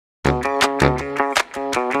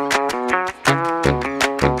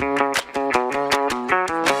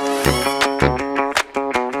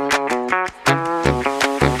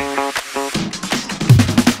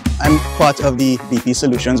part of the BP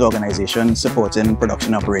Solutions organization supporting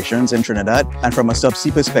production operations in Trinidad. And from a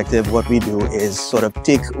subsea perspective, what we do is sort of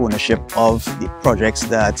take ownership of the projects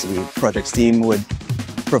that the projects team would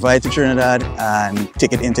provide to Trinidad and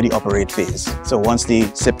take it into the operate phase. So once the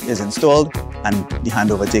SIP is installed and the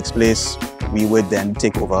handover takes place, we would then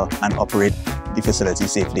take over and operate the facility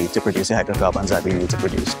safely to produce the hydrocarbons that we need to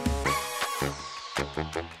produce.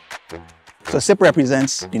 So SIP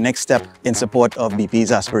represents the next step in support of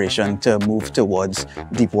BP's aspiration to move towards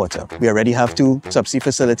deep water. We already have 2 subsea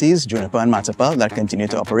facilities, Juniper and Matapal, that continue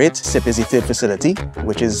to operate. SIP is the 3rd facility,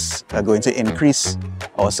 which is going to increase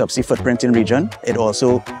our subsea footprint in region. It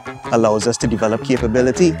also allows us to develop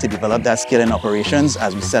capability, to develop that skill in operations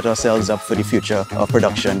as we set ourselves up for the future of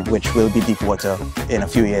production, which will be deep water in a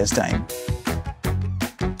few years' time.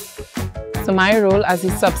 So my role as a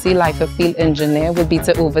subsea life of field engineer would be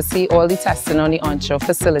to oversee all the testing on the onshore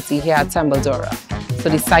facility here at Tembledora. So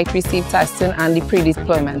the site receive testing and the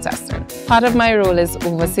pre-deployment testing. Part of my role is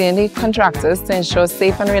overseeing the contractors to ensure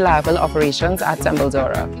safe and reliable operations at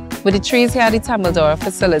Tembledora. With the trees here at the Tembledora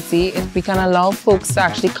facility, we can allow folks to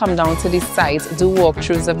actually come down to the site, do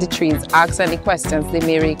walkthroughs of the trees, ask any questions they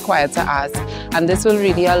may require to ask. And this will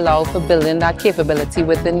really allow for building that capability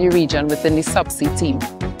within the region, within the subsea team.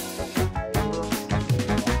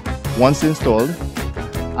 Once installed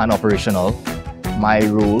and operational, my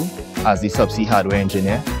role as the subsea hardware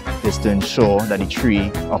engineer is to ensure that the tree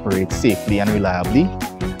operates safely and reliably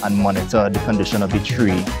and monitor the condition of the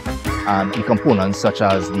tree and the components such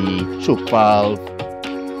as the choke valve,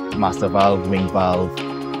 master valve, wing valve,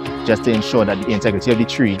 just to ensure that the integrity of the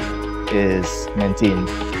tree is maintained.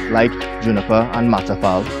 Like Juniper and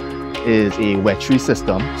Matapal is a wet tree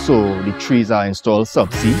system, so the trees are installed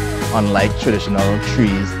subsea, unlike traditional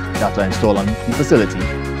trees that are installed on the facility.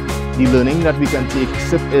 The learning that we can take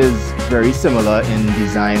SIP is very similar in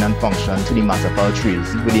design and function to the Matapal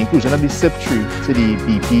trees. With the inclusion of the SIP tree to the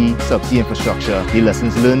BP subsea infrastructure, the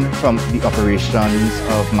lessons learned from the operations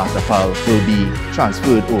of Matapal will be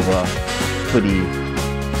transferred over for the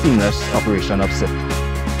seamless operation of SIP.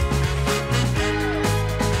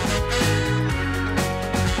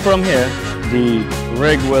 From here, the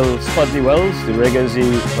rig will spud the wells. The rig is the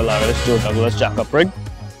Valaris Joe Douglas jack-up rig.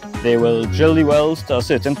 They will drill the wells to a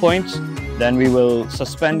certain point, then we will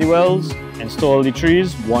suspend the wells, install the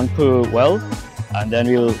trees, 1 per well, and then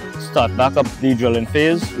we'll start back up the drilling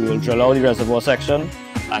phase. We will drill out the reservoir section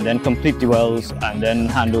and then complete the wells and then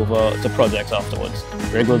hand over to projects afterwards.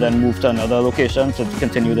 The rig will then move to another location to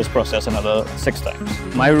continue this process another 6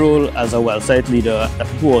 times. My role as a well site leader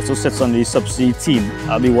who also sits on the subsea team,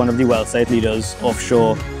 I'll be one of the well site leaders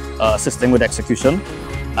offshore assisting with execution.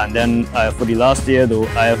 And then for the last year though,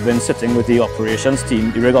 I have been sitting with the operations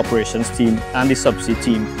team, the rig operations team and the subsea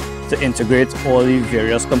team to integrate all the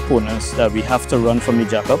various components that we have to run from the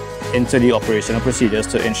jack-up into the operational procedures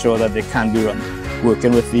to ensure that they can be run.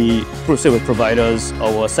 Working with the civil providers,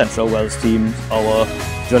 our central wells team, our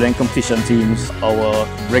drilling completion teams, our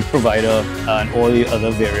rig provider and all the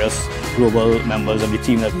other various global members of the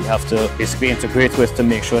team that we have to basically integrate with to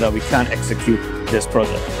make sure that we can execute this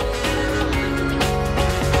project.